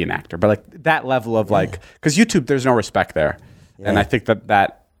 not be an actor, but like that level of like, because YouTube, there's no respect there. Yeah. And I think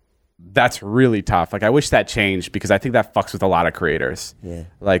that's really tough. Like I wish that changed, because I think that fucks with a lot of creators. Yeah.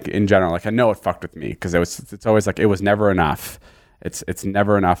 Like in general, like I know it fucked with me, because it's always like it was never enough. It's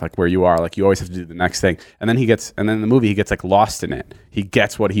never enough. Like where you are, like you always have to do the next thing. And then in the movie he gets like lost in it. He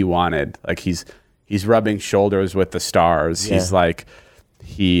gets what he wanted. Like he's rubbing shoulders with the stars. Yeah. He's like,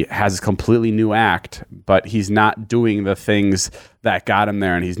 he has a completely new act, but he's not doing the things that got him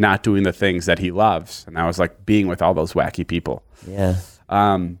there, and he's not doing the things that he loves. And that was like being with all those wacky people. Yeah.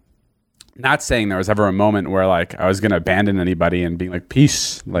 Not saying there was ever a moment where like I was going to abandon anybody and being like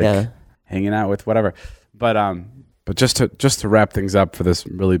peace, like hanging out with whatever. But just to wrap things up for this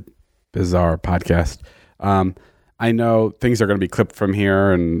really bizarre podcast, I know things are going to be clipped from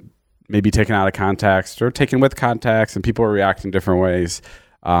here and maybe taken out of context or taken with context, and people are reacting different ways.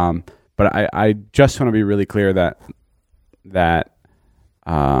 But I just want to be really clear that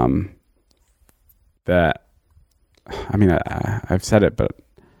I mean, I've said it, but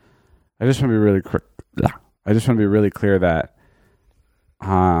I just want to be really clear that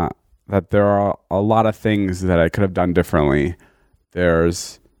that there are a lot of things that I could have done differently.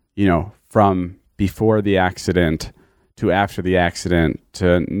 There's, from before the accident to after the accident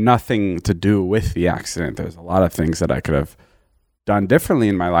to nothing to do with the accident. There's a lot of things that I could have done differently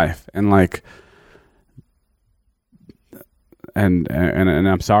in my life, and like, and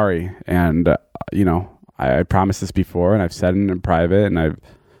I'm sorry. And I promised this before, and I've said it in private, and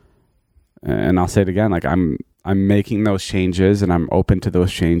I'll say it again. Like I'm making those changes, and I'm open to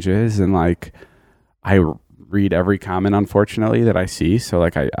those changes, and like I read every comment, unfortunately, that I see. So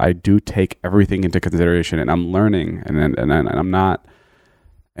like I do take everything into consideration, and I'm learning, and I'm not,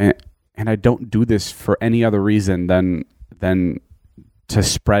 and I don't do this for any other reason than to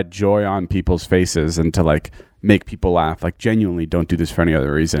spread joy on people's faces and to like make people laugh. Like genuinely don't do this for any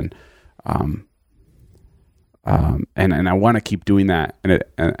other reason. And I want to keep doing that,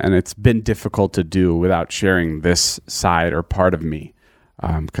 and it's been difficult to do without sharing this side or part of me,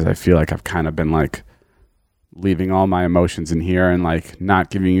 because I feel like I've kind of been like leaving all my emotions in here and like not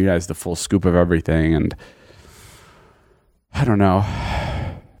giving you guys the full scoop of everything. And I don't know.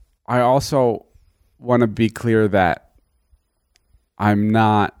 I also want to be clear that I'm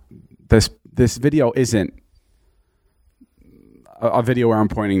not, this video isn't a video where I'm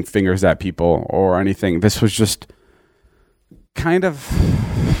pointing fingers at people or anything. This was just kind of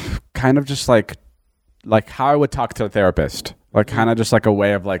just like how I would talk to a therapist, like kind of just like a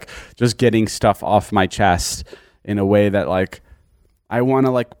way of like just getting stuff off my chest in a way that like I want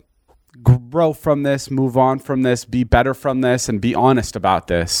to like grow from this, move on from this, be better from this, and be honest about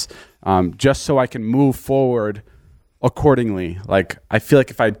this, just so I can move forward accordingly. Like I feel like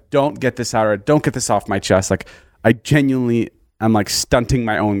if I don't get this out or I don't get this off my chest, like I genuinely am like stunting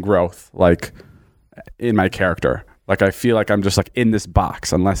my own growth, like in my character. Like I feel like I'm just like in this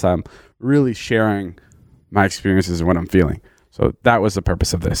box unless I'm really sharing my experiences and what I'm feeling. So that was the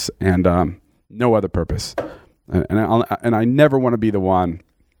purpose of this, and no other purpose. And I never want to be the one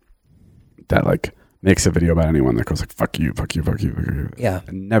that like makes a video about anyone that goes like fuck you. Yeah.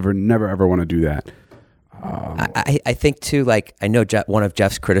 I never ever want to do that. I think too, like I know one of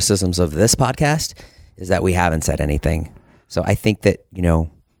Jeff's criticisms of this podcast is that we haven't said anything. So I think that, you know,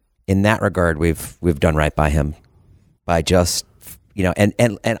 in that regard, we've done right by him by just, you know,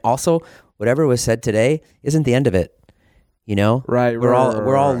 and also whatever was said today isn't the end of it. You know, right? We're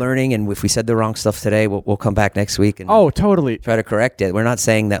all learning, and if we said the wrong stuff today, we'll come back next week and totally try to correct it. We're not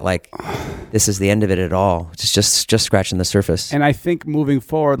saying that like this is the end of it at all. It's just scratching the surface. And I think moving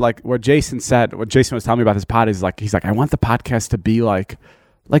forward, like what Jason was telling me about this pod is like he's like, I want the podcast to be like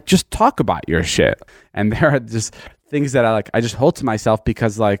just talk about your shit. And there are just things that I just hold to myself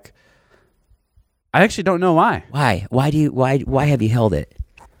because like I actually don't know why. Why have you held it?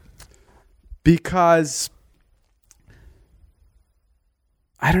 Because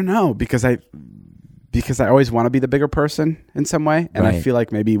I don't know, because I always want to be the bigger person in some way, and right. I feel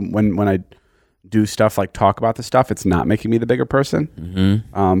like maybe when I do stuff like talk about the stuff, it's not making me the bigger person,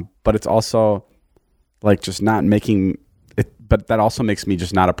 but it's also like just not making it. But that also makes me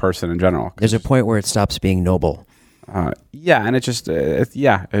just not a person in general. There's a point where it stops being noble. Yeah, and it just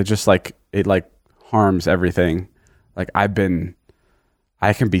like it like harms everything. Like I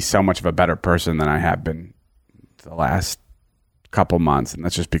can be so much of a better person than I have been the last couple months, and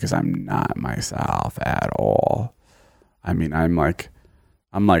that's just because I'm not myself at all. I mean, I'm like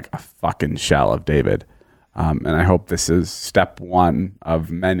a fucking shell of David, and I hope this is step one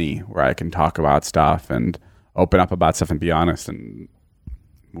of many where I can talk about stuff and open up about stuff and be honest and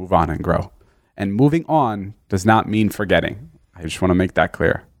move on and grow. And moving on does not mean forgetting. I just want to make that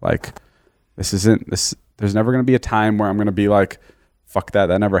clear. Like there's never going to be a time where I'm going to be like, fuck that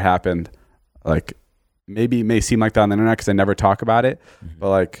never happened. Like maybe it may seem like that on the internet because I never talk about it, but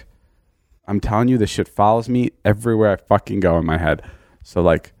like I'm telling you, this shit follows me everywhere I fucking go in my head. So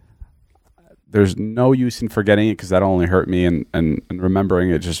like there's no use in forgetting it because that'll only hurt me, and remembering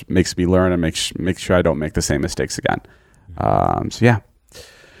it just makes me learn and make sure I don't make the same mistakes again. So yeah.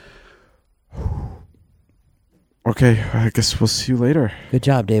 Okay, I guess we'll see you later. Good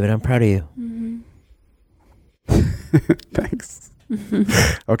job, David. I'm proud of you. Thanks.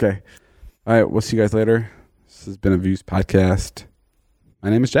 Okay. All right, we'll see you guys later. This has been a Views podcast. My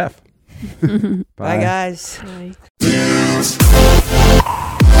name is Jeff. Bye, guys. Bye.